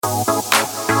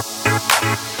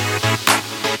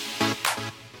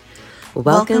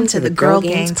Welcome to the Girl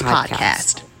Gangs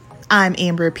podcast. I'm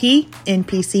Amber P.,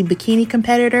 NPC bikini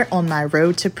competitor on my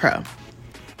road to pro.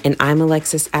 And I'm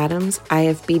Alexis Adams,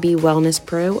 IFBB Wellness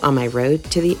Pro on my road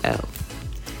to the O.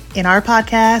 In our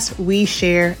podcast, we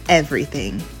share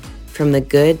everything. From the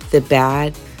good, the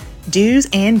bad, do's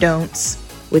and don'ts,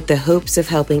 with the hopes of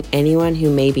helping anyone who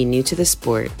may be new to the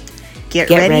sport. Get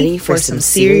ready for some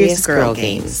serious girl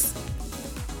games.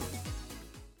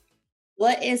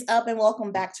 What is up, and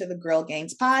welcome back to the Girl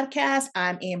Gangs podcast.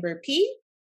 I'm Amber P.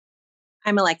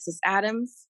 I'm Alexis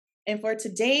Adams. And for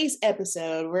today's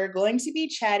episode, we're going to be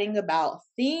chatting about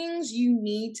things you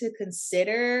need to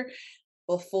consider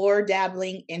before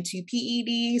dabbling into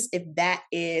PEDs, if that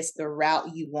is the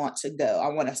route you want to go. I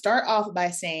want to start off by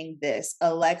saying this.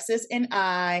 Alexis and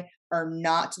I are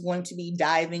not going to be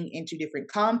diving into different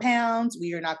compounds.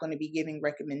 We are not going to be giving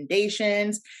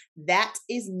recommendations. That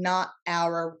is not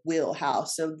our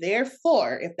wheelhouse. So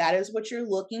therefore, if that is what you're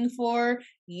looking for,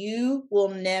 you will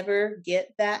never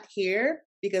get that here,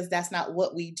 because that's not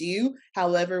what we do.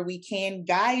 However, we can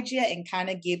guide you and kind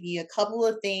of give you a couple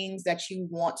of things that you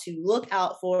want to look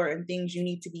out for and things you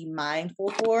need to be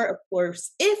mindful for, of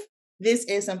course, if this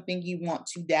is something you want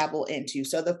to dabble into.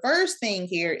 So the first thing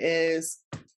here is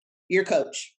your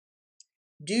coach.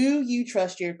 Do you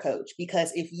trust your coach?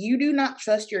 Because if you do not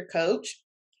trust your coach,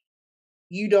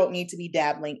 you don't need to be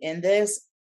dabbling in this.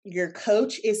 Your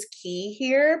coach is key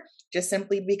here, just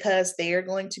simply because they are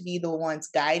going to be the ones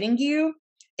guiding you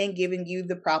and giving you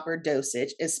the proper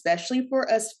dosage, especially for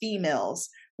us females.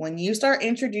 When you start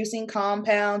introducing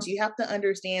compounds, you have to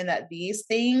understand that these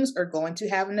things are going to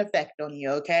have an effect on you,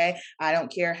 okay? I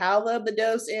don't care how low the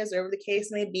dose is, whatever the case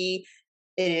may be,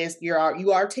 you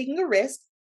are taking a risk.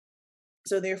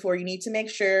 So therefore, you need to make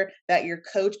sure that your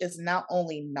coach is not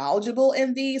only knowledgeable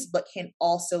in these, but can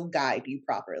also guide you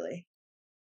properly.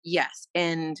 Yes,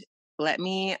 and let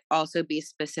me also be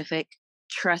specific.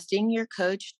 Trusting your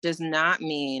coach does not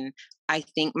mean I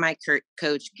think my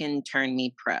coach can turn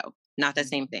me pro. Not the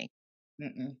same thing.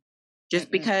 Mm-mm. Just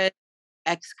Mm-mm. because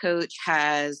X coach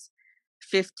has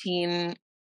 15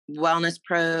 wellness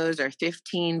pros or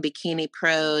 15 bikini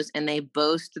pros and they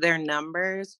boast their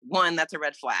numbers, one, that's a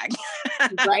red flag.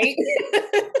 Right?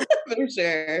 For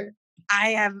sure. I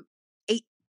have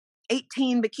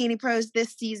 18 bikini pros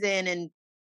this season and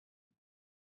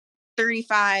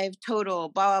 35 total,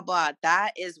 blah, blah, blah.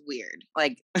 That is weird.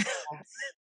 Like,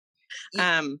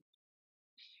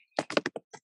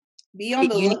 be on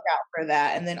the lookout for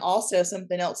that. And then also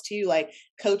something else too, like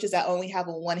coaches that only have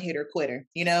a one-hitter quitter,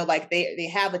 like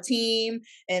they have a team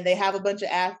and they have a bunch of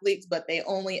athletes, but they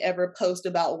only ever post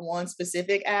about one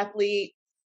specific athlete.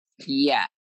 Yeah.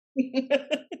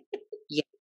 Yeah.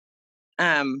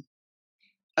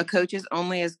 A coach is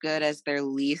only as good as their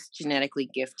least genetically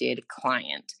gifted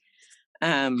client.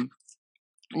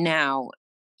 Now,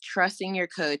 trusting your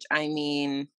coach, I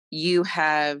mean, you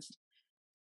have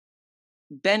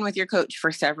been with your coach for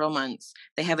several months.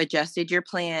 They have adjusted your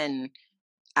plan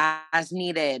as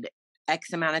needed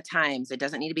X amount of times. It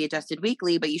doesn't need to be adjusted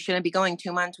weekly, but you shouldn't be going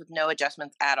 2 months with no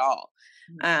adjustments at all.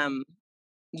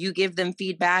 You give them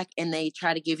feedback and they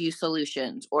try to give you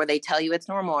solutions, or they tell you it's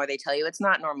normal, or they tell you it's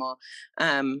not normal.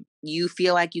 You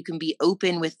feel like you can be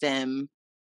open with them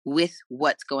with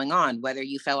what's going on, whether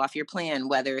you fell off your plan,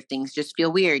 whether things just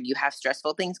feel weird, you have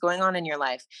stressful things going on in your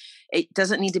life. It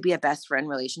doesn't need to be a best friend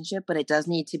relationship, but it does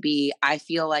need to be, I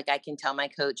feel like I can tell my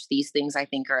coach these things I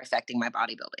think are affecting my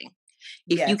bodybuilding.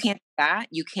 If you can't do that,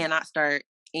 you cannot start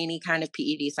any kind of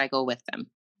PED cycle with them.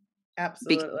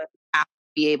 Absolutely. Because you have to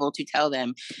be able to tell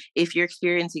them if you're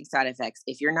experiencing side effects,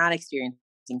 if you're not experiencing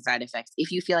side effects,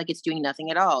 if you feel like it's doing nothing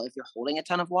at all, if you're holding a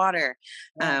ton of water.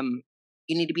 Yeah.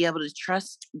 You need to be able to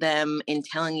trust them in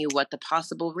telling you what the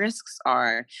possible risks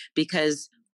are, because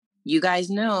you guys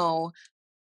know,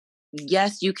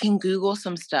 yes, you can Google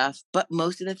some stuff, but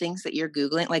most of the things that you're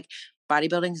Googling, like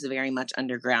bodybuilding is very much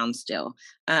underground still.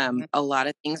 A lot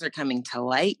of things are coming to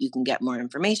light. You can get more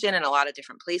information in a lot of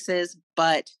different places,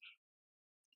 but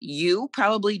you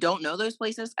probably don't know those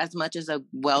places as much as a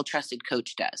well-trusted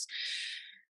coach does.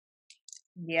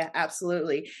 Yeah,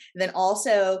 absolutely. And then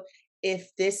also,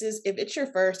 if it's your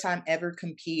first time ever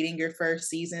competing, your first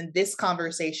season, this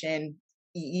conversation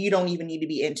you don't even need to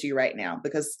be into right now,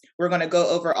 because we're going to go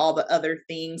over all the other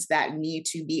things that need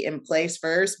to be in place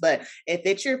first. But if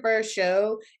it's your first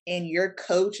show and your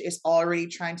coach is already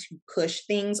trying to push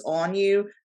things on you,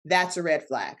 that's a red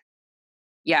flag.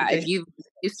 Yeah, because if you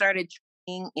started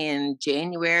training in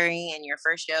January and your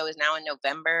first show is now in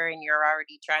November and you're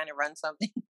already trying to run something,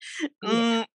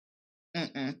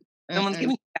 someone's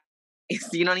giving you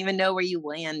You don't even know where you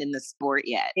land in the sport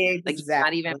yet. Like,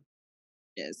 not even Exactly.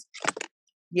 is.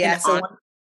 Yeah. And So one,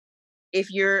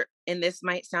 if you're, and this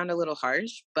might sound a little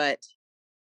harsh, but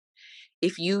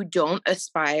if you don't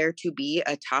aspire to be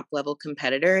a top level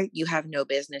competitor, you have no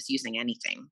business using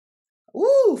anything.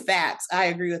 ooh, facts. I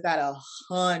agree with that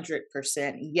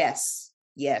 100%. Yes.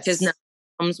 Because nothing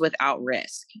Yes. comes without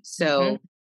risk. Hmm. So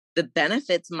the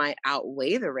benefits might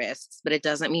outweigh the risks, but it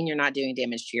doesn't mean you're not doing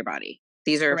damage to your body.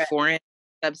 These are Correct. foreign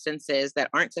substances that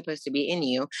aren't supposed to be in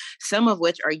you, some of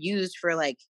which are used for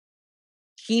like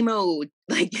chemo,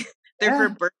 like they're for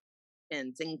Yeah. birth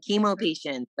patients and chemo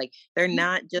patients. Like they're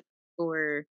not just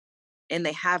for, and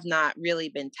they have not really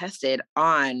been tested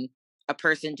on a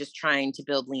person just trying to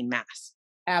build lean mass.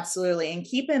 Absolutely. And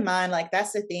keep in mind, like,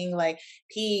 that's the thing, like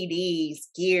PEDs,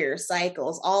 gear,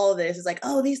 cycles, all of this is like,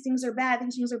 oh, these things are bad.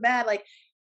 These things are bad. Like,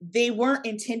 they weren't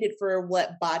intended for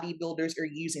what bodybuilders are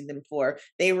using them for.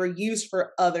 They were used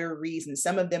for other reasons.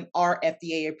 Some of them are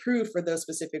FDA approved for those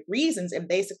specific reasons. And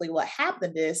basically, what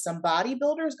happened is some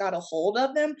bodybuilders got a hold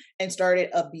of them and started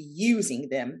abusing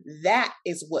them. That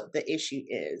is what the issue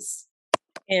is.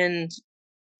 And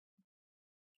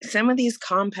some of these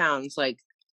compounds, like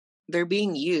they're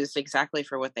being used exactly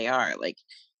for what they are. Like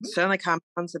some of the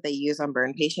compounds that they use on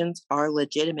burn patients are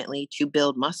legitimately to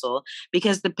build muscle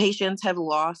because the patients have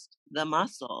lost the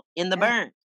muscle in the Yeah.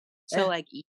 burn. So Yeah. like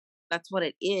that's what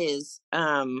it is.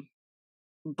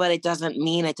 But it doesn't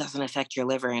mean it doesn't affect your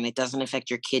liver and it doesn't affect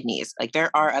your kidneys. Like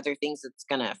there are other things it's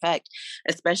going to affect,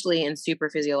 especially in super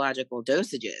physiological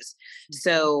dosages. Mhm.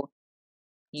 So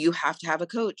you have to have a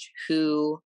coach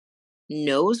who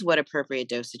knows what appropriate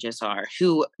dosages are,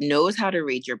 who knows how to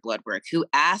read your blood work, who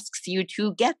asks you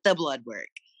to get the blood work.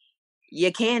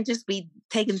 You can't just be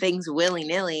taking things willy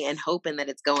nilly and hoping that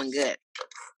it's going good.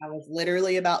 I was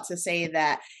literally about to say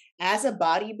that as a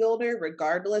bodybuilder,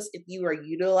 regardless if you are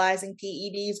utilizing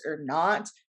PEDs or not,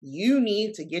 you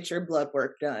need to get your blood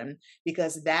work done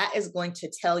because that is going to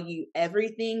tell you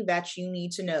everything that you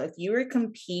need to know. If you are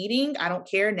competing, I don't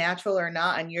care natural or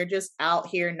not, and you're just out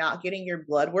here not getting your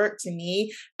blood work, to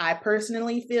me, I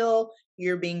personally feel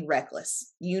you're being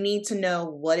reckless. You need to know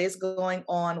what is going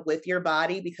on with your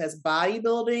body because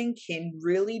bodybuilding can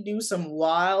really do some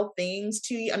wild things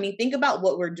to you. I mean, think about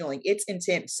what we're doing, it's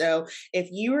intense. So, if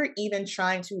you are even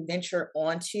trying to venture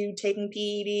onto taking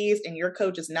PEDs and your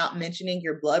coach is not mentioning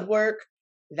your blood work,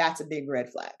 that's a big red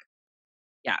flag.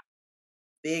 Yeah.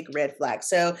 Big red flag.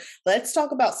 So let's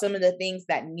talk about some of the things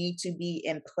that need to be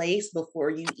in place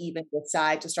before you even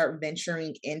decide to start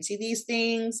venturing into these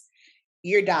things.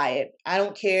 Your diet. I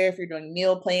don't care if you're doing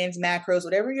meal plans, macros,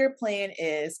 whatever your plan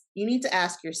is, you need to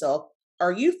ask yourself,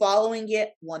 are you following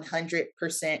it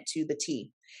 100% to the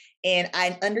T? And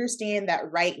I understand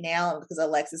that right now, because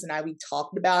Alexis and I, we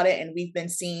talked about it and we've been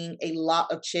seeing a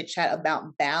lot of chit chat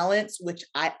about balance, which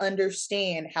I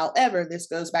understand. However, this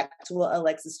goes back to what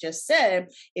Alexis just said.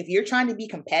 If you're trying to be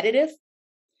competitive,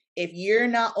 if you're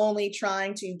not only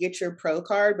trying to get your pro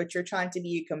card, but you're trying to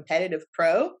be a competitive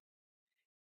pro,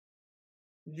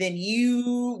 then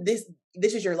this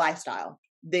is your lifestyle.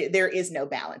 There is no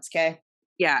balance. Okay.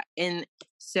 Yeah. And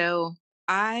so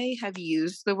I have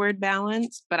used the word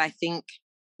balance, but I think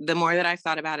the more that I've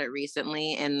thought about it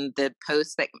recently and the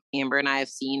posts that Amber and I have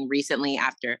seen recently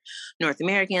after North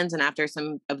Americans and after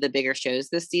some of the bigger shows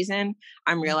this season,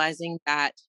 I'm realizing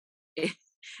that it,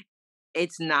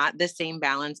 it's not the same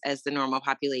balance as the normal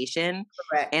population.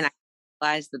 And I Correct.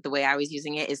 realized that the way I was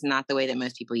using it is not the way that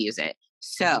most people use it. Mhm.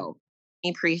 So let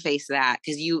me preface that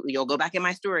because you'll go back in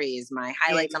my stories, my Yeah,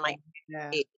 highlights on my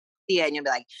yeah. yeah, and you'll be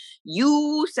like,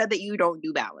 you said that you don't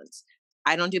do balance.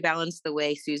 I don't do balance the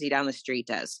way Susie down the street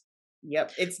does.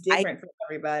 Yep. It's I different for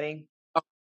everybody. know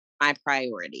my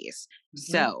priorities. Mhm.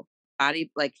 So body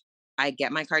like I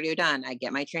get my cardio done, I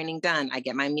get my training done, I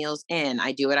get my meals in,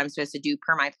 I do what I'm supposed to do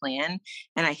per my plan,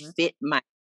 and I Mhm. fit my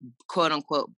quote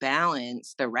unquote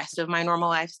balance the rest of my normal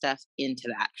life stuff into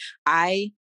that.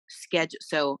 I schedule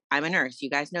so I'm a nurse, you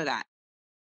guys know that.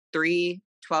 3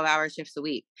 12-hour shifts a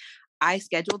week. I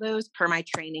schedule those per my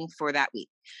training for that week.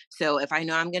 So if I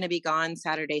know I'm going to be gone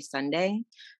Saturday, Sunday,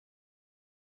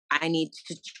 I need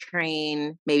to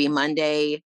train maybe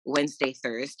Monday, Wednesday,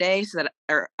 Thursday, so that,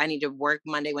 or I need to work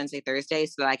Monday, Wednesday, Thursday,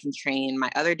 so that I can train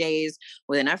my other days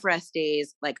with enough rest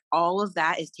days. Like all of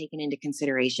that is taken into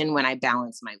consideration when I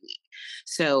balance my week.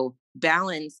 So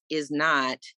balance is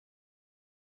not,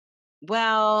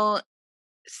 well,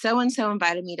 so and so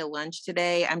invited me to lunch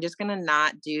today. I'm just going to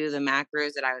not do the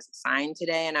macros that I was assigned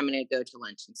today and I'm going to go to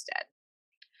lunch instead.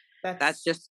 That's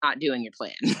just not doing your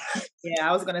plan. Yeah,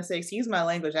 I was gonna say, excuse my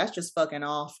language, that's just fucking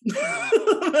off.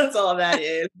 That's all that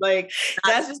is. Like,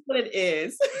 that's just what it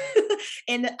is.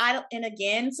 And I don't, and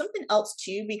again, something else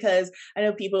too, because I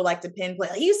know people like to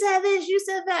pinpoint, like, you said this, you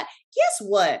said that. Guess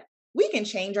what? We can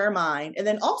change our mind. And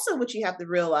then also what you have to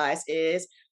realize is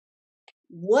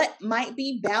what might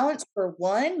be balanced for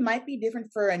one might be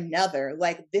different for another.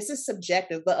 Like, this is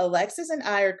subjective, but Alexis and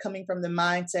I are coming from the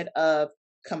mindset of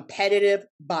competitive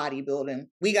bodybuilding.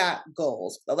 We got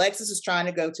goals. Alexis is trying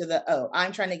to go to the O.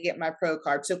 I'm trying to get my pro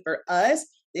card. So for us,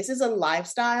 this is a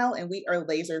lifestyle and we are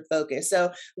laser focused.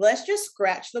 So let's just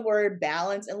scratch the word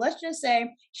balance and let's just say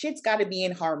shit's got to be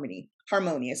in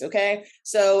harmonious. Okay.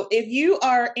 So if you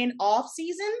are in off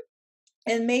season,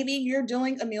 and maybe you're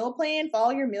doing a meal plan, follow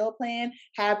your meal plan,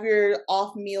 have your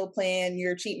off meal plan,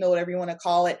 your cheat meal, whatever you want to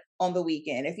call it, on the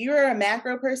weekend. If you're a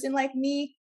macro person like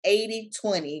me,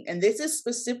 80-20. And this is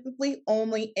specifically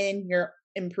only in your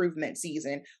improvement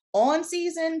season. On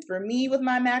season, for me with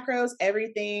my macros,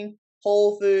 everything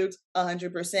whole foods,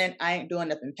 100%. I ain't doing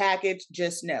nothing packaged,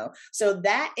 just no. So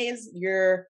that is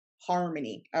your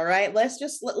harmony. All right. Let's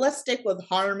stick with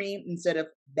harmony instead of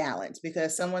balance,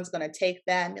 because someone's going to take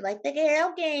that and be like, the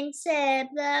girl gang said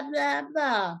blah blah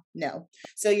blah. No.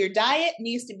 So your diet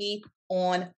needs to be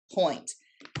on point.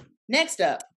 Next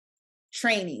up,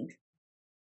 training.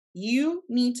 You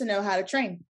need to know how to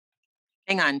train.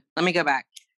 Hang on, let me go back.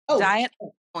 Diet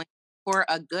for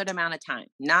a good amount of time.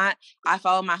 Not I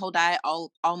follow my whole diet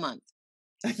all month.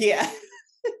 Yeah.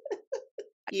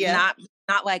 Yeah.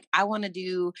 Not like I want to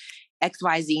do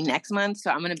XYZ next month,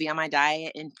 so I'm going to be on my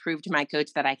diet and prove to my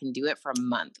coach that I can do it for a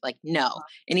month. Like, no,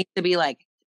 it needs to be like,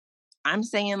 I'm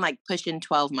saying like pushing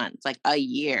 12 months, like a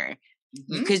year,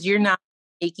 because you're not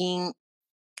making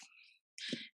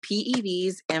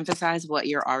PEDs emphasize what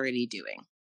you're already doing.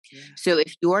 Yeah. So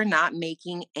if you're not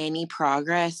making any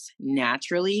progress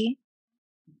naturally,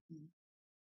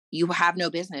 you have no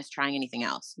business trying anything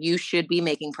else. You should be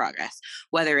making progress,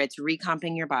 whether it's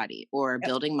recomping your body or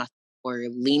building muscle or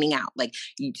leaning out. Like,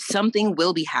 something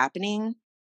will be happening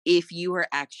if you are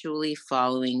actually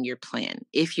following your plan.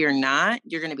 If you're not,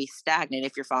 you're going to be stagnant.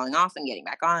 If you're falling off and getting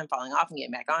back on, falling off and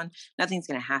getting back on, nothing's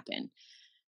going to happen.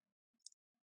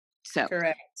 So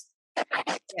correct.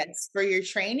 Yes, for your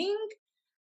training,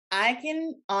 I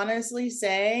can honestly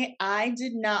say I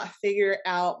did not figure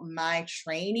out my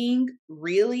training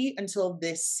really until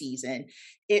this season.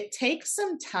 It takes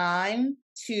some time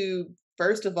to,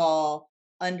 first of all,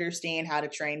 understand how to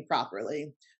train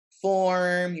properly,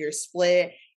 form your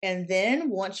split. And then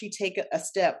once you take a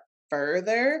step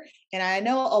further, and I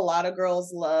know a lot of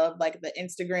girls love like the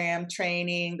Instagram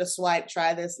training, the swipe,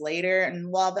 try this later.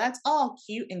 And while that's all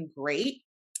cute and great,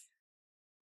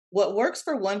 what works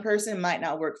for one person might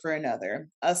not work for another.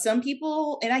 Some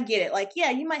people, and I get it, like, yeah,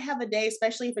 you might have a day,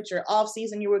 especially if it's your off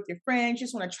season, you're with your friends, you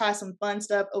just want to try some fun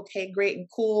stuff. Okay, great and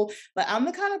cool. But I'm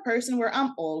the kind of person where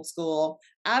I'm old school.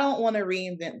 I don't want to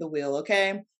reinvent the wheel.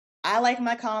 Okay. I like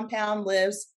my compound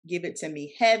lifts. Give it to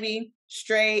me heavy,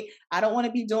 straight. I don't want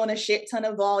to be doing a shit ton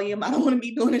of volume. I don't want to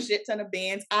be doing a shit ton of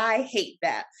bands. I hate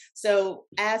that. So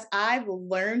as I've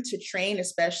learned to train,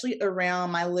 especially around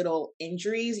my little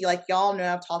injuries, like y'all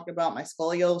know, I've talked about my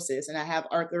scoliosis and I have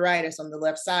arthritis on the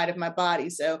left side of my body.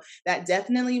 So that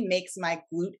definitely makes my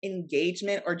glute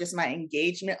engagement or just my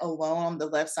engagement alone on the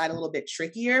left side a little bit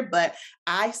trickier. But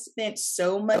I spent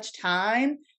so much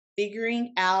time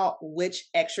figuring out which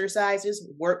exercises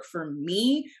work for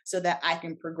me so that I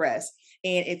can progress.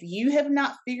 And if you have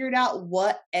not figured out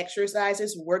what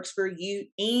exercises works for you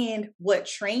and what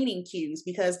training cues,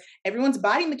 because everyone's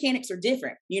body mechanics are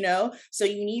different, so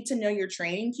you need to know your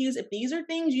training cues. If these are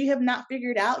things you have not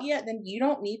figured out yet, then you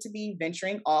don't need to be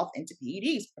venturing off into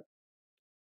PEDs.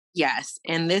 Yes.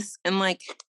 And like,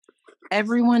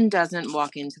 everyone doesn't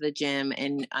walk into the gym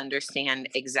and understand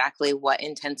exactly what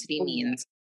intensity means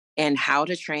and how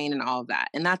to train and all of that.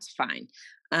 And that's fine.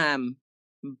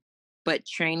 But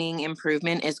training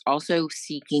improvement is also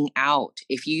seeking out.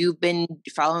 If you've been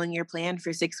following your plan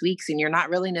for 6 weeks and you're not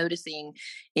really noticing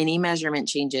any measurement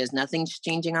changes, nothing's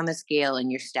changing on the scale, and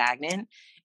you're stagnant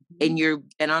and you've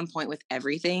been on point with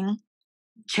everything,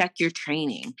 check your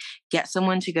training. Get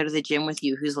someone to go to the gym with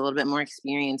you who's a little bit more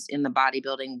experienced in the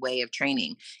bodybuilding way of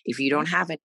training. If you don't have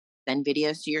it, send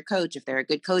videos to your coach. If they're a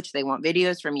good coach, they want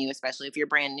videos from you, especially if you're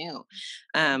brand new.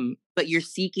 But you're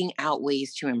seeking out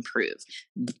ways to improve.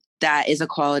 That is a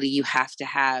quality you have to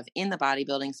have in the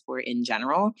bodybuilding sport in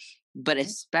general, but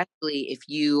especially if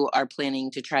you are planning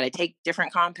to try to take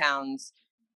different compounds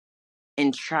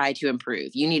and try to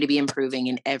improve. You need to be improving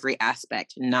in every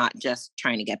aspect, not just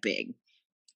trying to get big.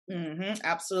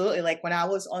 Absolutely. Like when I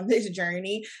was on this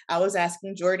journey, I was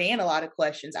asking Jordan a lot of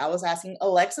questions. I was asking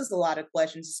Alexis a lot of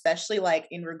questions, especially like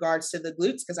in regards to the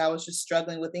glutes, because I was just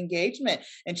struggling with engagement.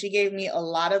 And she gave me a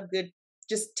lot of good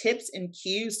just tips and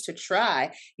cues to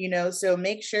try, so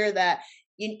make sure that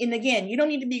and again, you don't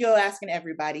need to be go asking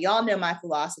everybody. Y'all know my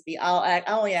philosophy. I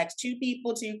only ask two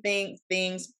people, two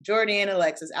things, Jordan,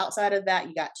 Alexis. Outside of that,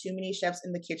 you got too many chefs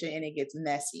in the kitchen and it gets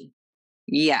messy.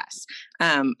 Yes.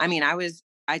 I mean,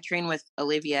 I train with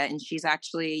Olivia, and she's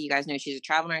actually, you guys know, she's a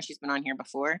travel nurse. She's been on here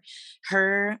before.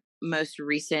 Her most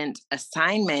recent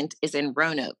assignment is in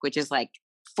Roanoke, which is like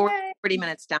 40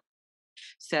 minutes down.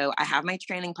 So I have my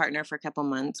training partner for a couple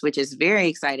months, which is very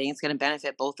exciting. It's going to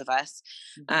benefit both of us.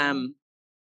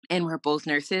 And we're both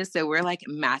nurses. So we're like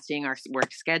matching our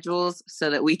work schedules so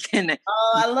that we can.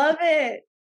 Oh, I love it.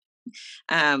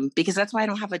 Because that's why I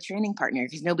don't have a training partner,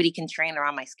 because nobody can train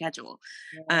around my schedule.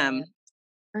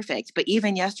 Perfect. But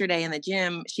even yesterday in the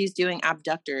gym, she's doing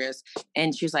abductors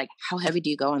and she was like, how heavy do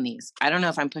you go on these? I don't know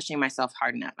if I'm pushing myself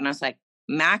hard enough. And I was like,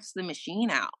 max the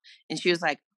machine out. And she was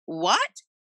like, what?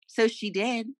 So she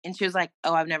did. And she was like,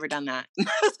 oh, I've never done that. And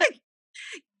I was like,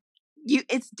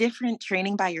 it's different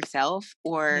training by yourself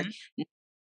or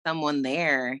someone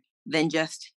there than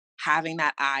just having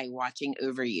that eye watching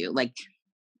over you. Like,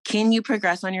 can you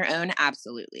progress on your own?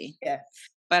 Absolutely. Yes.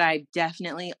 But I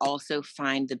definitely also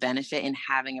find the benefit in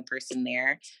having a person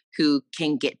there who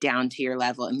can get down to your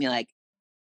level and be like,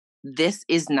 this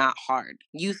is not hard.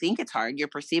 You think it's hard. You're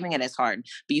perceiving it as hard,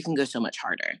 but you can go so much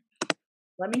harder.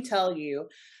 Let me tell you,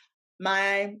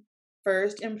 my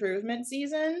first improvement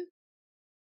season,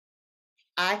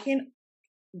 I can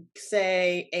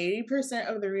say 80%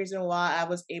 of the reason why I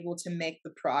was able to make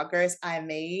the progress I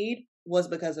made was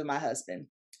because of my husband.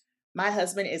 My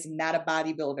husband is not a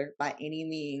bodybuilder by any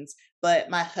means, but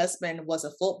my husband was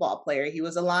a football player. He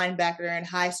was a linebacker in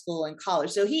high school and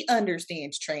college. So he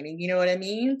understands training. You know what I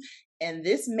mean? And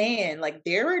this man, like,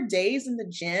 there were days in the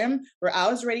gym where I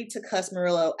was ready to cuss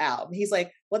Murillo out. He's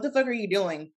like, what the fuck are you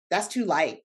doing? That's too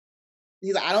light.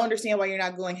 He's like, I don't understand why you're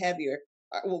not going heavier.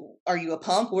 Are you a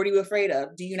punk? What are you afraid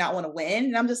of? Do you not want to win?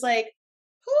 And I'm just like,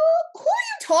 who are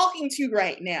you talking to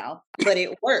right now? But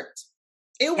it worked.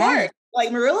 It worked.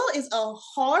 Like, Murillo is a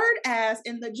hard ass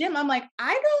in the gym. I'm like,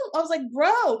 I was like,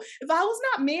 bro, if I was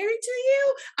not married to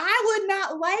you, I would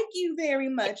not like you very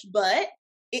much. But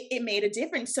it made a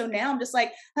difference. So now I'm just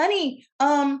like, honey,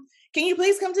 can you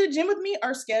please come to the gym with me?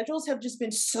 Our schedules have just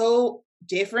been so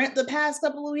different the past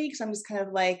couple of weeks. I'm just kind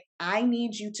of like, I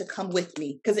need you to come with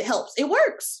me because it helps. It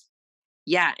works.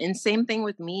 Yeah. And same thing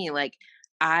with me. Like,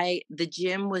 the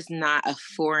gym was not a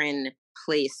foreign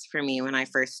place for me when I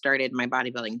first started my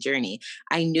bodybuilding journey.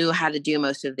 I knew how to do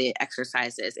most of the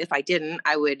exercises. If I didn't,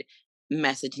 I would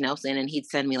message Nelson and he'd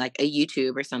send me like a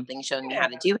YouTube or something showing me how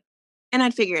to do it. And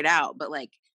I'd figure it out. But like,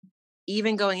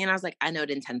 even going in, I was like, I know what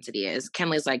intensity is.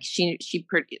 Kenley's like, she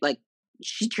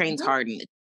trains hard and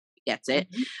gets it.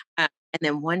 And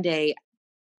then one day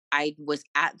I was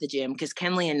at the gym because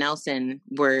Kenley and Nelson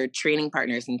were training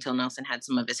partners until Nelson had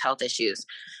some of his health issues.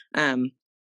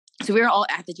 So we were all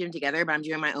at the gym together, but I'm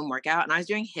doing my own workout and I was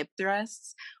doing hip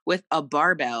thrusts with a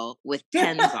barbell with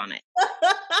 10s on it.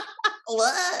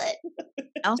 What?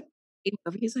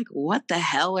 He's like, what the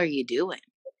hell are you doing?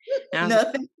 And I was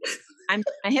Nothing. like, I'm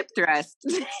a hip thrust.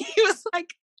 He was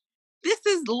like, this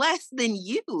is less than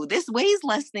you. This weighs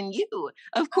less than you.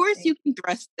 Of course you can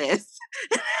thrust this.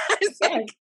 He's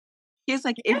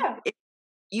like, if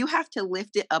you have to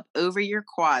lift it up over your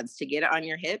quads to get it on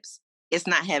your hips, it's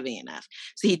not heavy enough.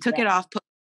 So he took it off, put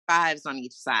 5s on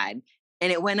each side, and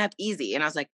it went up easy. And I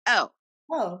was like, oh,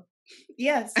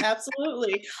 yes,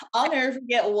 absolutely. I'll never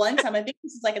forget one time, I think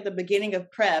this is like at the beginning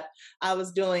of prep, I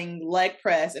was doing leg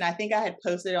press and I think I had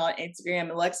posted it on Instagram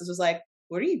and Alexis was like,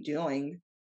 what are you doing?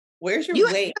 Where's your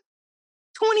weight?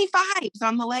 25s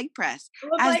on the leg press.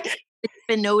 I didn't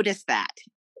even notice that.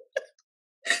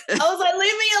 I was like,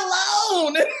 leave me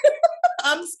alone.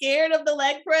 I'm scared of the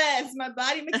leg press. My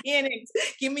body mechanics.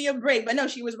 Give me a break. But no,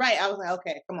 she was right. I was like,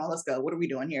 okay, come on, let's go. What are we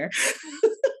doing here?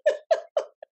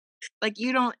 Like,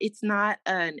 it's not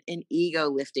an ego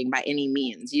lifting by any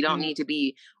means. You don't need to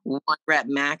be 1 rep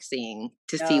maxing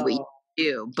to see what you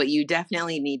do, but you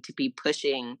definitely need to be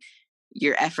pushing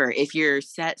your effort. If your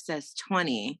set says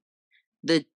 20,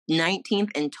 the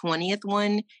 19th and 20th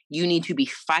one, you need to be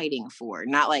fighting for,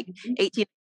 not like 18,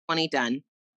 20 done.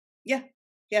 Yeah.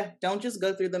 Yeah, don't just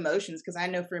go through the motions. Cause I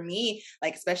know for me,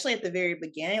 like, especially at the very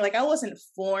beginning, like, I wasn't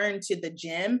foreign to the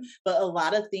gym, but a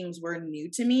lot of things were new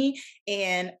to me.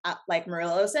 And like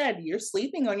Murillo said, you're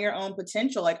sleeping on your own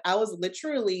potential. Like, I was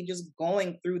literally just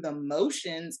going through the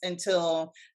motions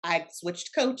until I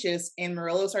switched coaches and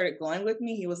Murillo started going with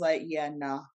me. He was like, yeah,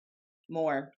 nah,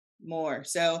 more, more.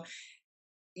 So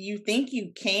you think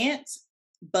you can't,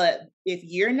 but if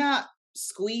you're not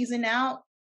squeezing out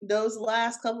those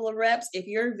last couple of reps, if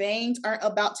your veins aren't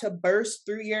about to burst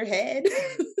through your head,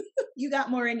 you got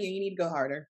more in you. You need to go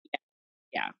harder.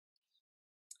 Yeah.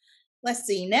 Let's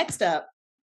see. Next up,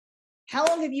 how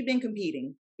long have you been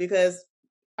competing? Because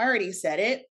I already said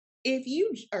it. If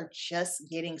you are just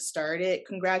getting started,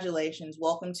 congratulations.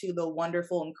 Welcome to the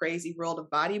wonderful and crazy world of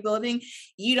bodybuilding.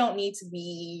 You don't need to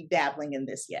be dabbling in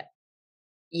this yet.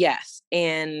 Yes.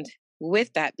 And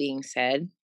with that being said,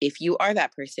 if you are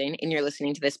that person and you're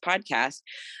listening to this podcast,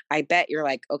 I bet you're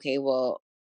like, okay, well,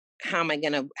 how am I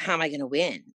gonna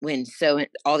win when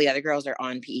all the other girls are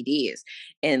on PEDs?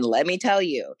 And let me tell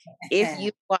you, if you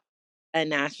watch a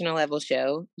national level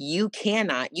show, you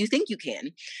think you can,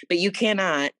 but you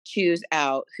cannot choose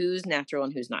out who's natural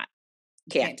and who's not.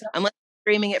 Can't. Can't tell. Unless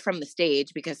you're streaming it from the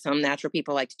stage, because some natural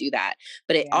people like to do that.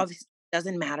 But it Yeah. obviously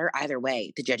doesn't matter either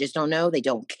way. The judges don't know. They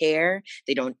don't care.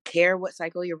 They don't care what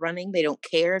cycle you're running. They don't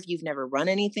care if you've never run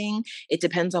anything. It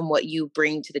depends on what you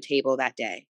bring to the table that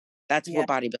day. That's Yeah. what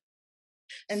bodybuilding.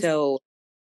 And So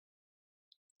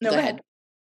no, go go ahead. ahead.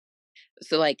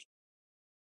 So like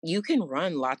you can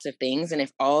run lots of things, and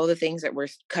if all the things that we're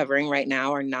covering right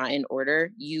now are not in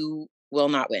order, you will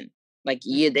not win. Like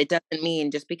it doesn't mean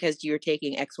just because you're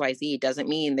taking XYZ doesn't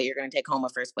mean that you're going to take home a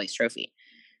first place trophy.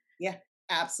 Yeah,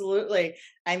 absolutely.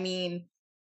 I mean,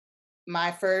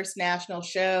 my first national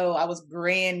show, I was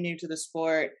brand new to the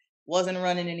sport, wasn't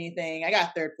running anything. I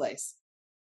got third place.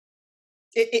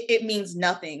 It means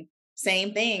nothing.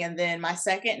 Same thing. And then my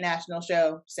second national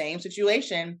show, same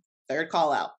situation, third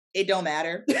call out. It don't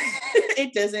matter.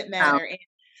 It doesn't Um, matter. And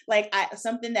like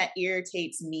something that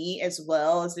irritates me as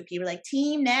well is the people like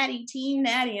Team Natty, Team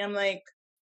Natty. I'm like,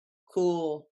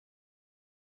 cool.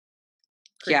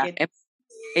 yeah, Cricket.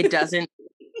 it doesn't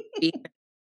mean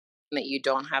that you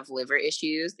don't have liver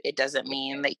issues. It doesn't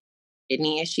mean that you have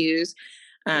kidney issues.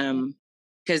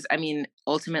 Because I mean,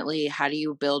 ultimately, how do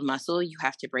you build muscle? You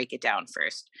have to break it down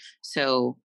first.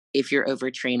 So if you're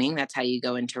overtraining, that's how you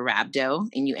go into rhabdo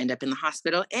and you end up in the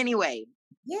hospital. Anyway,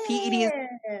 PED is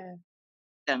Yeah.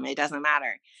 them. It doesn't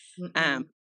matter. Mm-mm.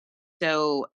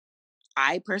 So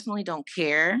I personally don't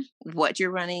care what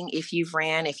you're running. If you've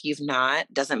ran, if you've not,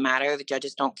 doesn't matter. The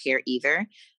judges don't care either.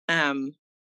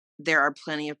 There are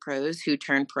plenty of pros who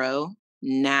turn pro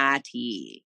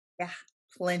natty. Yeah,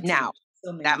 plenty. Now,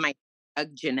 So that many. might be a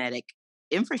genetic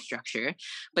infrastructure,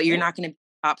 but you're Yeah. not going to be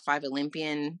top 5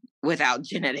 Olympian without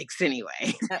genetics anyway.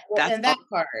 Well, That's and all. that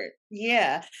part,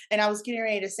 yeah. And I was getting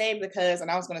ready to say because, and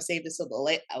I was going to save this till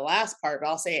the last part, but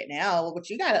I'll say it now.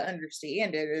 What you got to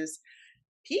understand is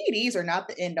PEDs are not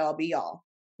the end all be all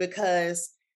because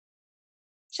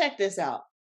check this out.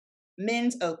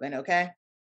 Men's open, okay?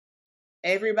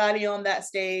 Everybody on that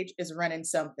stage is running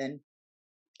something.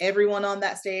 Everyone on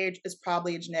that stage is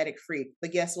probably a genetic freak,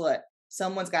 but guess what?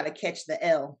 Someone's got to catch the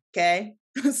L, okay?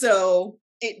 So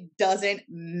it doesn't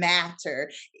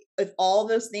matter. If all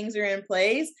those things are in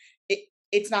place,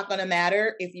 it's not going to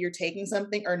matter if you're taking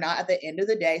something or not. At the end of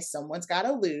the day, someone's got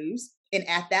to lose. And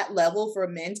at that level for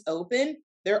men's open,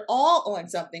 they're all on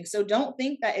something. So don't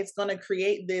think that it's going to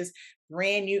create this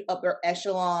brand new upper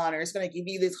echelon or it's going to give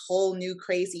you this whole new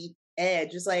crazy edge.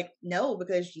 It's like, no,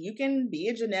 because you can be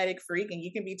a genetic freak and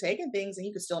you can be taking things and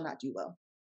you can still not do well.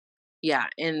 Yeah,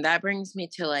 and that brings me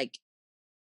to like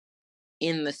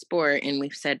in the sport, and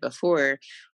we've said before,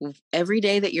 every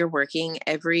day that you're working,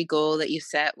 every goal that you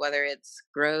set, whether it's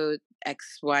grow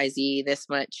XYZ this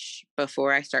much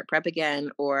before I start prep again,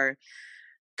 or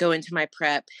go into my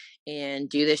prep and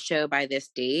do this show by this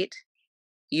date,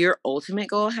 your ultimate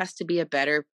goal has to be a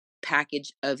better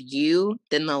package of you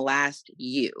than the last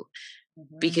you,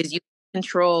 Mm-hmm. because you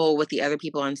control what the other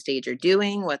people on stage are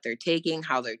doing, what they're taking,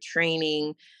 how they're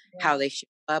training, Yeah. how they show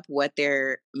up, what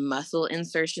their muscle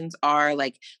insertions are.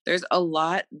 Like there's a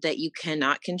lot that you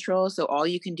cannot control. So all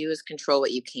you can do is control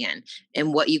what you can.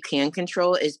 And what you can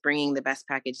control is bringing the best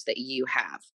package that you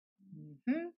have.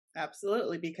 Mm-hmm.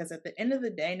 Absolutely. Because at the end of the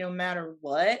day, no matter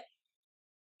what,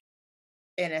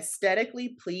 an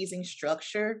aesthetically pleasing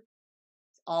structure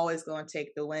is always going to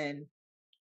take the win.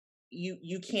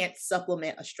 You can't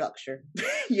supplement a structure.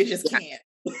 You just Yeah.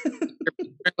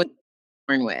 can't.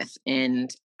 Born with.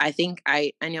 And I think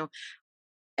I know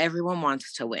everyone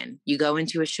wants to win. You go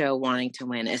into a show wanting to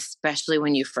win, especially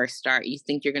when you first start. You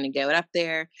think you're going to get up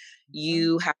there. Mhm.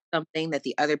 You have something that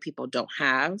the other people don't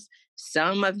have.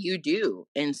 Some of you do,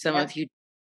 and some Yeah. of you,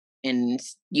 and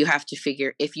you have to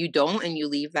figure, if you don't and you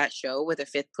leave that show with a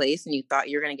fifth place and you thought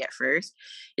you were going to get first,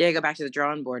 you gotta go back to the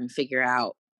drawing board and figure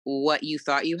out what you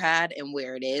thought you had and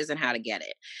where it is and how to get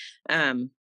it.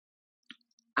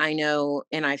 I know,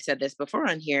 and I've said this before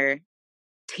on here,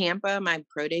 Tampa, my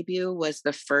pro debut, was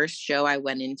the first show I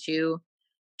went into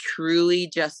truly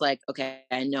just like, okay,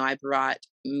 I know I brought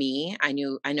me. I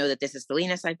know that this is the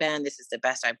leanest I've been. This is the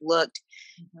best I've looked.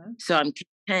 Mhm. So I'm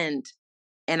content,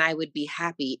 and I would be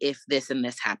happy if this and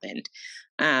this happened.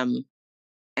 Um,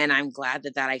 and I'm glad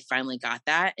that I finally got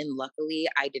that. And luckily,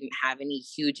 I didn't have any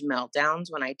huge meltdowns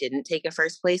when I didn't take a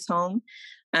first place home.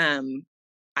 Um,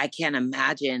 I can't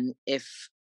imagine if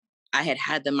I had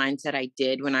had the mindset I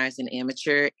did when I was an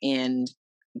amateur and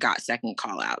got second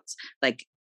call outs. Like,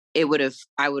 it would have,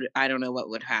 I don't know what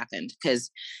would have happened,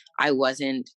 because I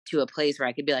wasn't to a place where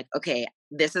I could be like, okay,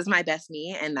 this is my best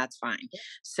me and that's fine.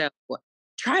 So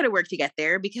try to work to get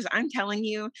there, because I'm telling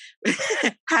you,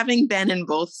 having been in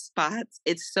both spots,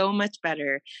 it's so much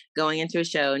better going into a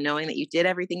show knowing that you did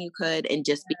everything you could and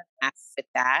just being happy with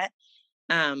that.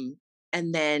 Um,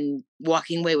 and then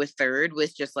walking away with third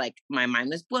was just like, my mind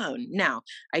was blown. Now,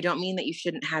 I don't mean that you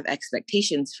shouldn't have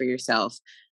expectations for yourself,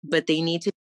 but they need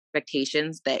to be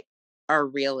expectations that are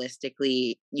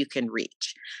realistically you can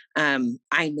reach.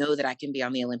 I know that I can be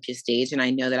on the Olympia stage, and I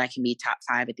know that I can be top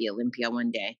 5 at the Olympia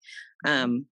one day.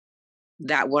 Um,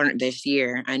 that weren't this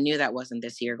year. I knew that wasn't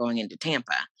this year going into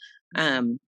Tampa.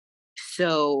 Um,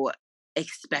 so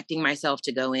expecting myself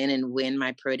to go in and win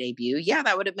my pro debut, yeah,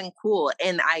 that would have been cool.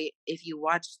 And if you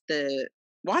watch the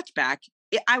watch back,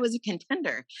 I was a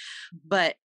contender.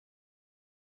 But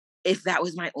if that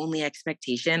was my only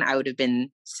expectation, I would have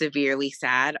been severely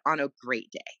sad on a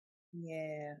great day.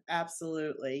 Yeah,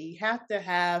 absolutely. You have to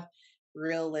have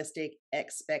realistic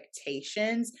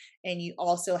expectations, and you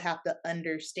also have to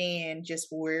understand just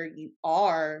where you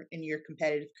are in your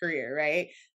competitive career, right?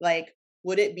 Like,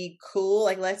 would it be cool?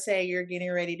 Like, let's say you're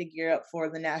getting ready to gear up for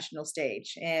the national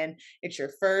stage and it's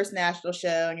your first national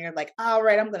show, and you're like, all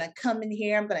right, I'm going to come in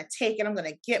here, I'm going to take it, I'm going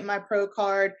to get my pro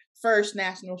card, first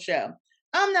national show.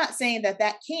 I'm not saying that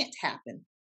that can't happen,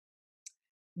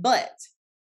 but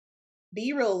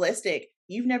be realistic.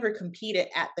 You've never competed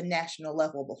at the national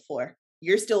level before.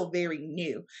 You're still very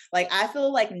new. Like, I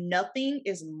feel like nothing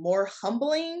is more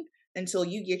humbling until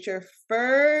you get your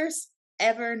first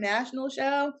ever national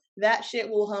show. That shit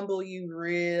will humble you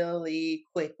really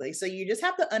quickly. So you just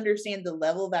have to understand the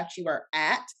level that you are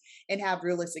at and have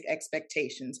realistic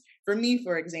expectations. For me,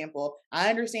 for example, I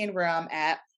understand where I'm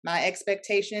at. My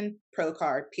expectation, pro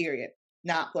card, period.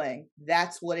 Not playing.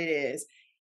 That's what it is.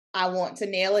 I want to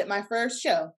nail it my first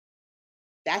show.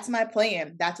 That's my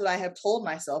plan. That's what I have told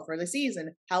myself for the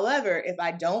season. However, if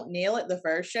I don't nail it the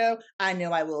first show, I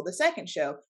know I will the second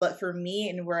show. But for me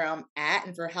and where I'm at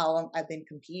and for how long I've been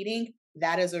competing,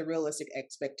 that is a realistic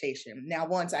expectation. Now,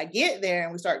 once I get there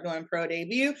and we start doing pro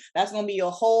debut, that's going to be a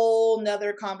whole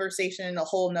nother conversation and a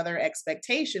whole nother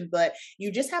expectation. But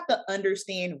you just have to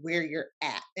understand where you're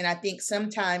at. And I think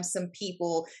sometimes some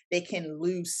people, they can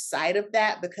lose sight of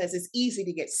that because it's easy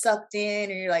to get sucked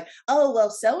in and you're like, oh, well,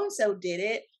 so and so did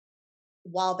it.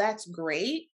 While that's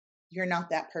great, you're not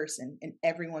that person, and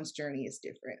everyone's journey is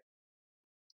different.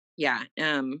 Yeah.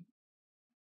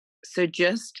 So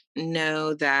just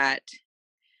know that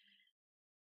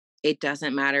it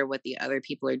doesn't matter what the other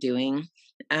people are doing.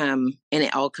 And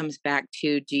it all comes back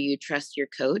to, do you trust your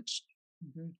coach?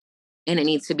 Mhm. And it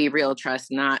needs to be real trust,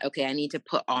 not, okay, I need to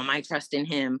put all my trust in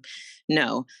him.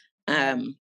 No. Yeah.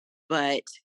 But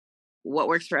what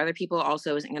works for other people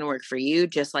also isn't going to work for you.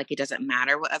 Just like it doesn't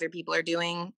matter what other people are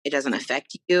doing, it doesn't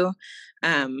affect you.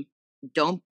 Um,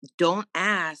 don't don't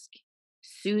ask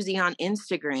Susie on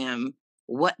Instagram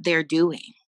what they're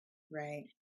doing. Right.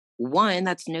 One,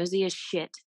 that's nosy as shit.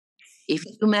 If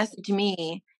you message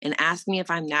me and ask me if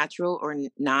I'm natural or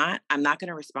not, I'm not going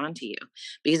to respond to you,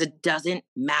 because it doesn't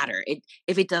matter.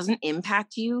 If it doesn't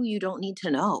impact you, you don't need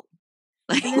to know.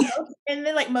 Like,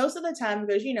 Like most of the time,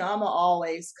 because I'ma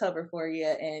always cover for you,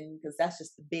 and because that's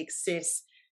just the big sis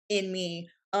in me.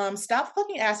 Stop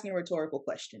fucking asking rhetorical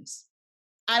questions.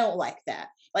 I don't like that.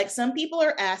 Like, some people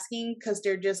are asking because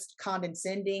they're just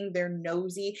condescending, they're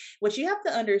nosy. What you have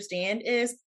to understand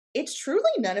is it's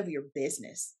truly none of your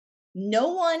business.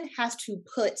 No one has to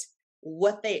put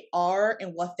what they are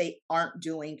and what they aren't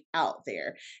doing out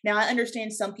there. Now, I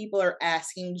understand some people are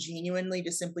asking genuinely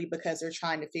just simply because they're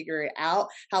trying to figure it out.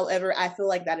 However, I feel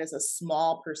like that is a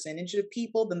small percentage of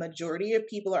people. The majority of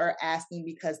people are asking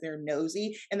because they're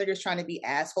nosy and they're just trying to be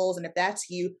assholes. And if that's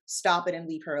you, stop it and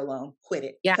leave her alone. Quit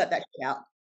it. Yeah. Cut that shit out.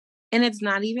 And it's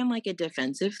not even like a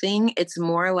defensive thing. It's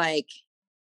more like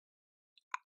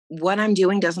what I'm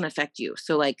doing doesn't affect you.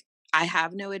 So, like, I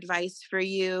have no advice for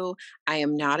you. I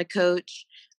am not a coach.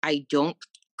 I don't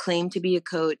claim to be a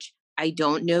coach. I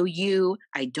don't know you.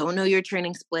 I don't know your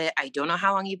training split. I don't know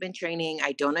how long you've been training.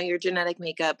 I don't know your genetic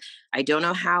makeup. I don't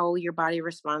know how your body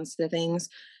responds to things.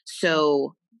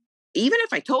 So, even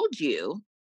if I told you,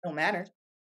 Don't matter.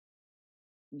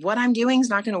 what I'm doing is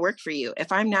not going to work for you.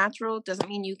 If I'm natural, doesn't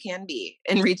mean you can be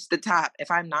and reach the top.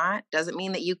 If I'm not, doesn't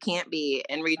mean that you can't be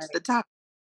and reach the Right. top.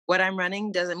 What I'm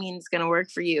running doesn't mean it's going to work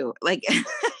for you. Like, it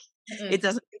Mm-mm.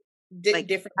 doesn't, like,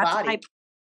 Different that's body. my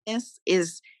premise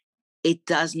is it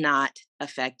does not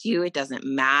affect you. It doesn't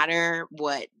matter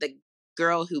what the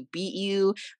girl who beat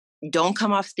you, don't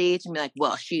come off stage and be like,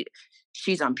 well,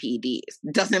 she's on PEDs.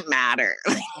 Doesn't matter.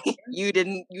 You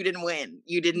didn't win.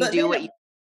 You didn't But do then, what you,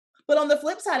 but on the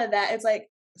flip side of that, it's like,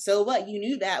 so what? You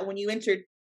knew that when you entered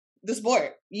the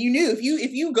sport. You knew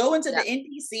if you go into the yeah,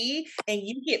 NPC and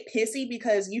you get pissy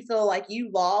because you feel like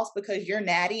you lost because you're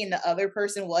natty and the other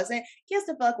person wasn't, guess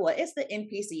the fuck what? It's the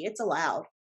NPC. It's allowed.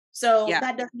 So yeah.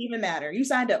 that doesn't even matter. You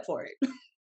signed up for it.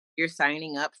 You're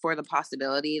signing up for the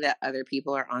possibility that other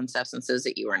people are on substances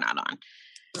that you are not on.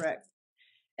 Correct.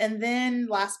 And then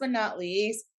last but not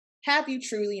least, have you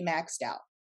truly maxed out?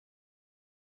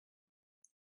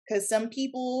 Because some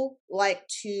people like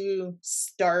to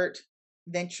start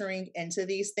venturing into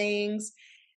these things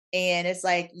and it's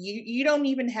like you don't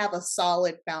even have a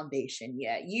solid foundation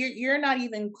yet. You're not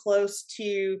even close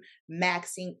to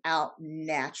maxing out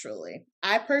naturally.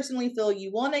 I personally feel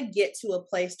you want to get to a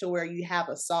place to where you have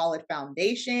a solid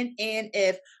foundation and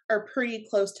if are pretty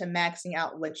close to maxing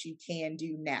out what you can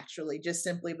do naturally, just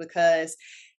simply because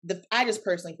I just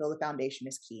personally feel the foundation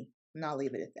is key, and I'll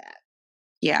leave it at that.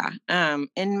 Yeah. And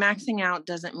maxing out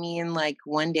doesn't mean like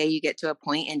one day you get to a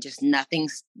point and just nothing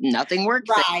works.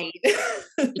 Right.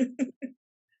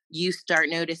 You start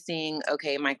noticing,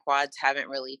 okay, my quads haven't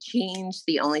really changed.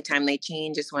 The only time they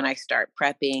change is when I start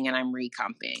prepping and I'm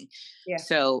recomping. Yeah.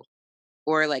 So,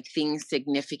 or like things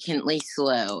significantly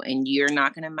slow, and you're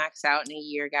not going to max out in a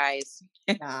year, guys.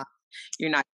 Nah. You're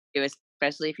not going to,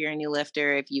 especially if you're a new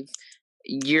lifter. If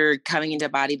you're coming into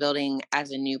bodybuilding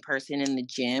as a new person in the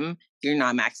gym, you're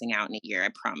not maxing out in a year, I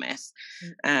promise.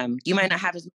 You might not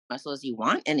have as much muscle as you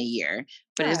want in a year,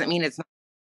 but Right. it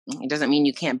doesn't mean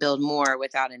you can't build more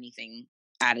without anything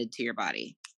added to your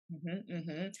body.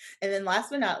 And then last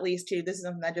but not least, too, this is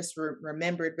something I just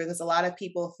remembered because a lot of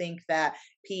people think that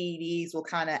PEDs will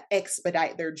kind of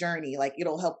expedite their journey, like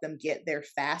it'll help them get there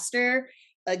faster.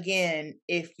 Again,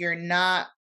 if you're not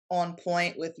on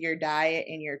point with your diet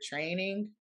and your training,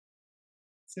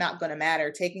 it's not going to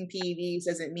matter. Taking PEDs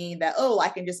doesn't mean that, oh, I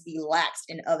can just be laxed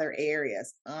in other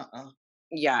areas.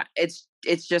 Yeah, it's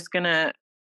just gonna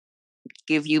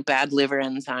give you bad liver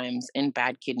enzymes and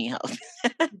bad kidney health.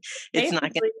 It's not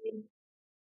gonna. Basically,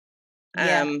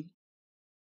 yeah.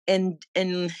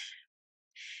 And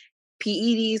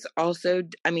PEDs also.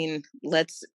 I mean,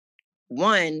 let's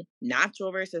one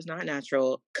natural versus not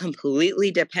natural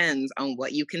completely depends on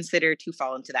what you consider to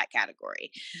fall into that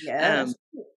category. Um, Yes.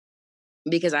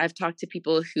 because I've talked to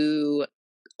people who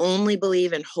only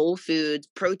believe in whole foods.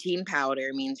 Protein powder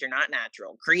means you're not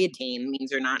natural. Creatine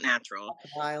means you're not natural.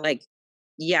 Wild. Like,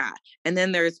 yeah. And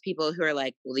then there's people who are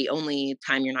like, well, the only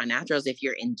time you're not natural is if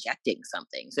you're injecting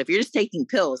something. So if you're just taking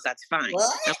pills, that's fine.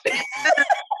 What?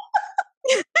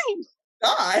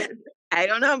 God. I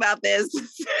don't know about this.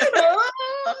 I'm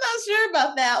not sure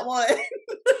about that one.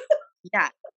 Yeah.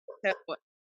 So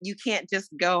you can't just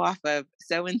go off of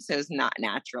so and so's not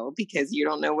natural because you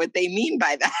don't know what they mean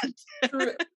by that.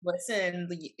 Listen,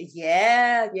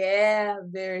 yeah,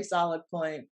 very solid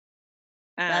point.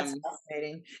 That's um,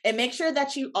 fascinating. And make sure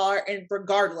that you are, and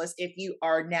regardless if you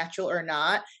are natural or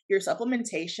not, your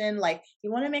supplementation, like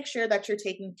you want to make sure that you're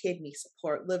taking kidney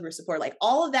support, liver support, like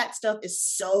all of that stuff is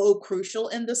so crucial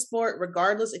in the sport,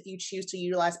 regardless if you choose to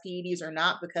utilize PEDs or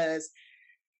not, because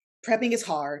prepping is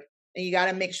hard and you got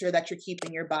to make sure that you're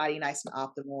keeping your body nice and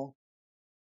optimal.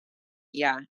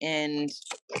 yeah. And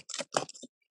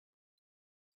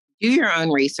do your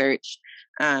own research.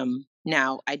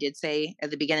 Now, I did say at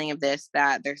the beginning of this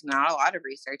that there's not a lot of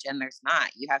research, and there's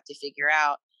not. You have to figure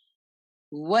out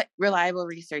what reliable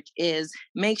research is.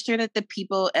 Make sure that the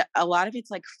people, a lot of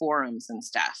it's like forums and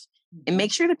stuff. And Mhm.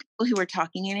 make sure the people who are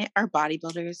talking in it are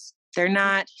bodybuilders. They're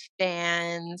not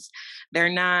fans. They're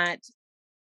not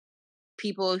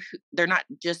they're not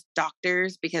just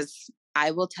doctors, because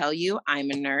I will tell you, I'm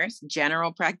a nurse.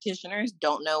 General practitioners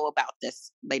don't know about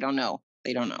this. They don't know.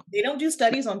 They don't know. They don't do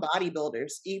studies on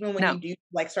bodybuilders, even when No. you do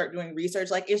like start doing research.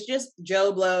 Like it's just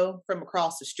Joe Blow from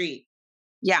across the street.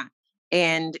 Yeah.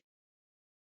 And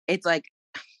it's like,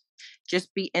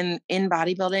 just be in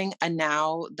bodybuilding. And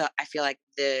now I feel like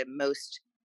the most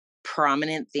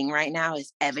prominent thing right now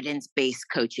is evidence-based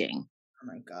coaching. Oh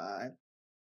my God.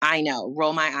 I know,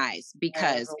 roll my eyes, I know.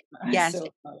 because That's yes, so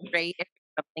it's funny. great if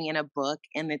it's something in a book,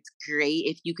 and it's great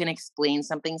if you can explain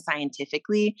something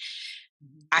scientifically.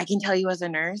 Mhm. I can tell you as a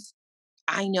nurse,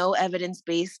 I know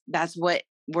evidence-based, that's what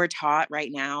we're taught right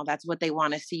now. That's what they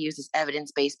want us to use, is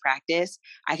evidence-based practice.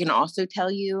 I can also tell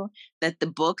you that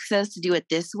the book says to do it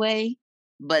this way,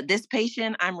 but this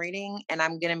patient I'm reading and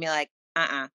I'm going to be like,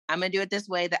 I'm going to do it this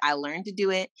way that I learned to do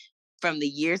it from the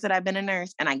years that I've been a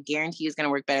nurse. And I guarantee you it's going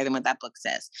to work better than what that book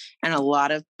says. And a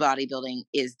lot of bodybuilding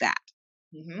is that.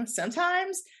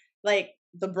 Sometimes, like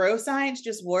the bro science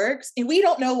just works, and we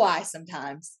don't know why.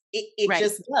 Sometimes it Right.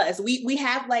 just does. We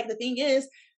have like the thing is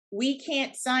we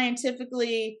can't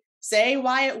scientifically say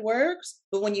why it works,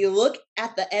 but when you look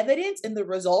at the evidence and the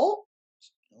result,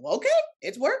 okay,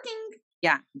 it's working.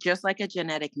 Yeah. Just like a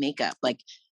genetic makeup. Like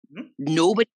Mhm.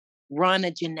 nobody run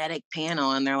a genetic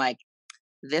panel and they're like,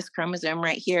 this chromosome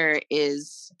right here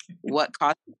is what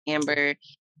causes Amber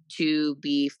to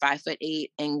be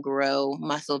 5'8" and grow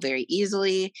muscle very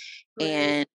easily. Right,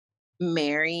 And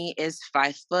Mary is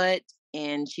 5 foot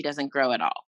and she doesn't grow at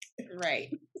all.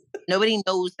 right. Nobody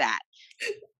knows that.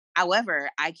 However,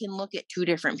 I can look at two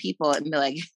different people and be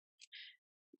like,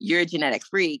 you're a genetic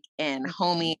freak, and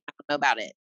homie, I don't know about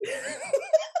it.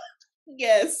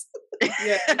 Yes,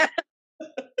 yes. And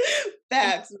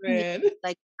Facts, man.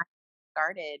 like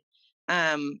started,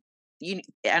 um, I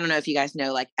don't know if you guys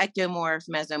know, like ectomorph,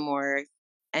 mesomorph,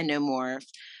 endomorph.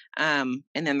 And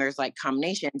then there's like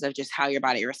combinations of just how your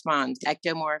body responds.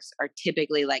 Ectomorphs are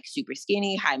typically like super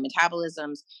skinny, high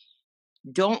metabolisms,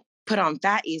 don't put on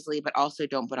fat easily, but also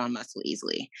don't put on muscle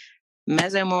easily.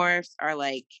 Mesomorphs are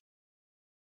like,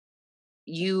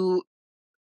 you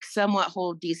somewhat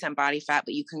hold decent body fat,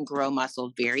 but you can grow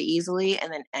muscle very easily.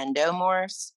 And then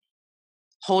endomorphs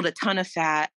hold a ton of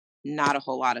fat, not a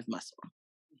whole lot of muscle.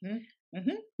 Mhm,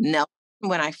 mhm. Nelson,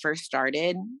 when I first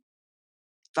started,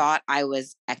 thought I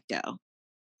was ecto.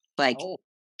 Like, Oh,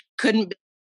 couldn't be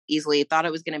easily, thought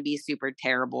it was going to be super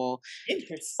terrible.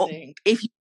 Oh, interesting. if you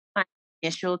my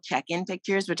initial check-in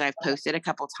pictures, which I've posted a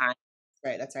couple times,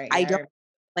 Right, that's right. I Yeah. don't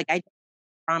I don't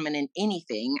prominent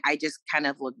anything. I just kind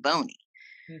of look bony.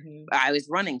 Mhm. I was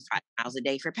running 5 miles a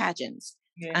day for pageants.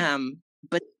 Yeah.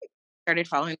 But started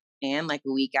following man like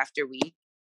week after week.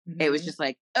 It was Mhm. just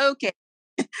like, okay,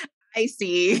 I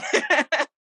see. So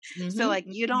Mhm. like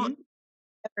you don't Mhm.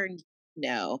 ever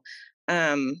know.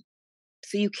 Um,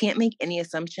 so you can't make any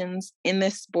assumptions in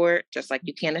this sport, just like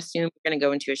you can't assume you're gonna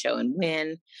go into a show and win.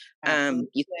 You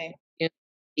Absolutely. can't assume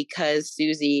because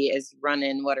Susie is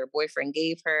running what her boyfriend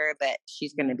gave her that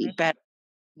she's gonna be Mhm. better,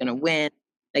 gonna Mhm. win.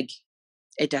 Like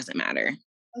it doesn't matter.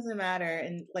 Doesn't matter.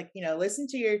 And like, listen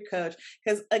to your coach.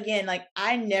 Cause again, like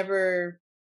I never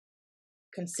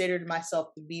considered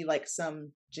myself to be like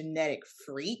some genetic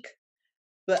freak,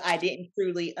 but I didn't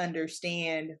truly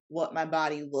understand what my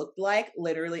body looked like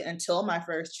literally until my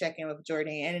first check-in with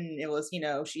Jordan. And it was,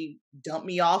 she dumped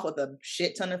me off with a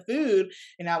shit ton of food.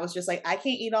 And I was just like, I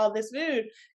can't eat all this food.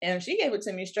 And she gave it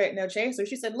to me straight, no chaser.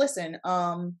 She said, listen,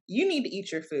 you need to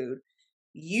eat your food.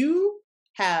 You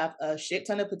have a shit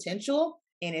ton of potential.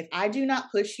 And if I do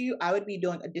not push you, I would be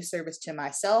doing a disservice to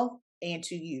myself and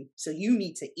to you. So you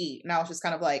need to eat. And I was just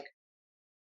kind of like,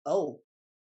 oh,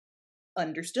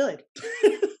 understood.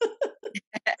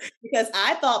 Because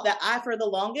I thought that for the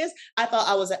longest, I thought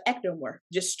I was an ectomorph,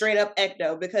 just straight up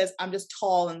ecto, because I'm just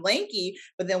tall and lanky.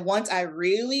 But then once I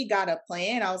really got a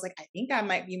plan, I was like, I think I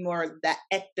might be more that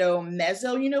ecto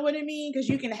meso, you know what I mean? Because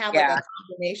you can have like a Yeah.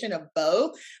 combination of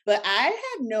both. But I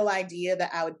had no idea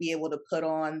that I would be able to put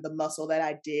on the muscle that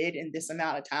I did in this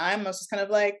amount of time. I was just kind of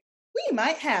like, we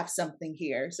might have something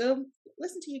here. So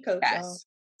listen to your coach, y'all.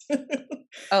 Yes.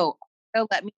 Oh, so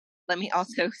let me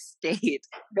also state,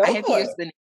 I Go have for it. used the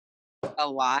name a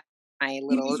lot. My You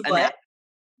little use what?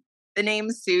 the name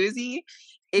Susie.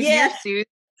 If Yeah, you're Susie,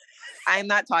 I'm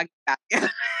not talking about you.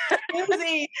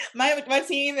 Susie, my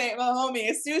teammate, my homie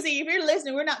is Susie. If you're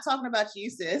listening, we're not talking about you,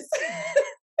 sis.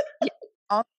 Yeah,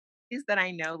 all these that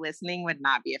I know listening would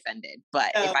not be offended,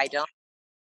 but if um, I don't,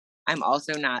 I'm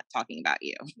also not talking about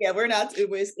you. yeah, we're not.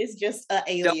 It's just a Don't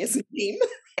alias name.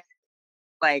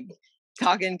 like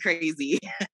talking crazy.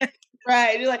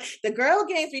 Right. You're like, the girl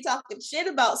games be talking shit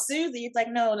about Susie. It's like,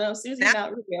 no, Susie Not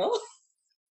not real.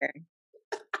 her.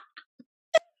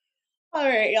 All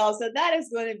right, y'all. So that is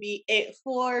going to be it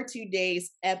for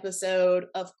today's episode.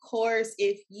 Of course,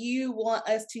 if you want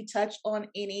us to touch on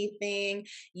anything,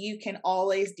 you can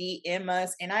always DM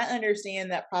us. And I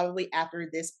understand that probably after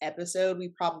this episode, we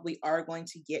probably are going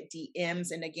to get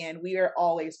DMs. And again, we are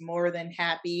always more than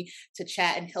happy to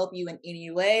chat and help you in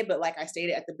any way. But like I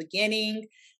stated at the beginning,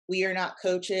 we are not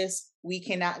coaches. We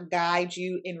cannot guide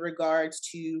you in regards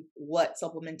to what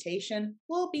supplementation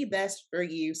will be best for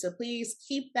you. So please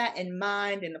keep that in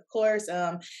mind. And of course,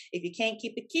 if you can't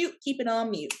keep it cute, keep it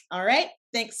on mute. All right.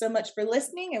 Thanks so much for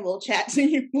listening, and we'll chat to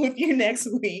you with you next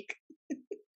week.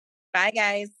 Bye,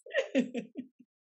 guys.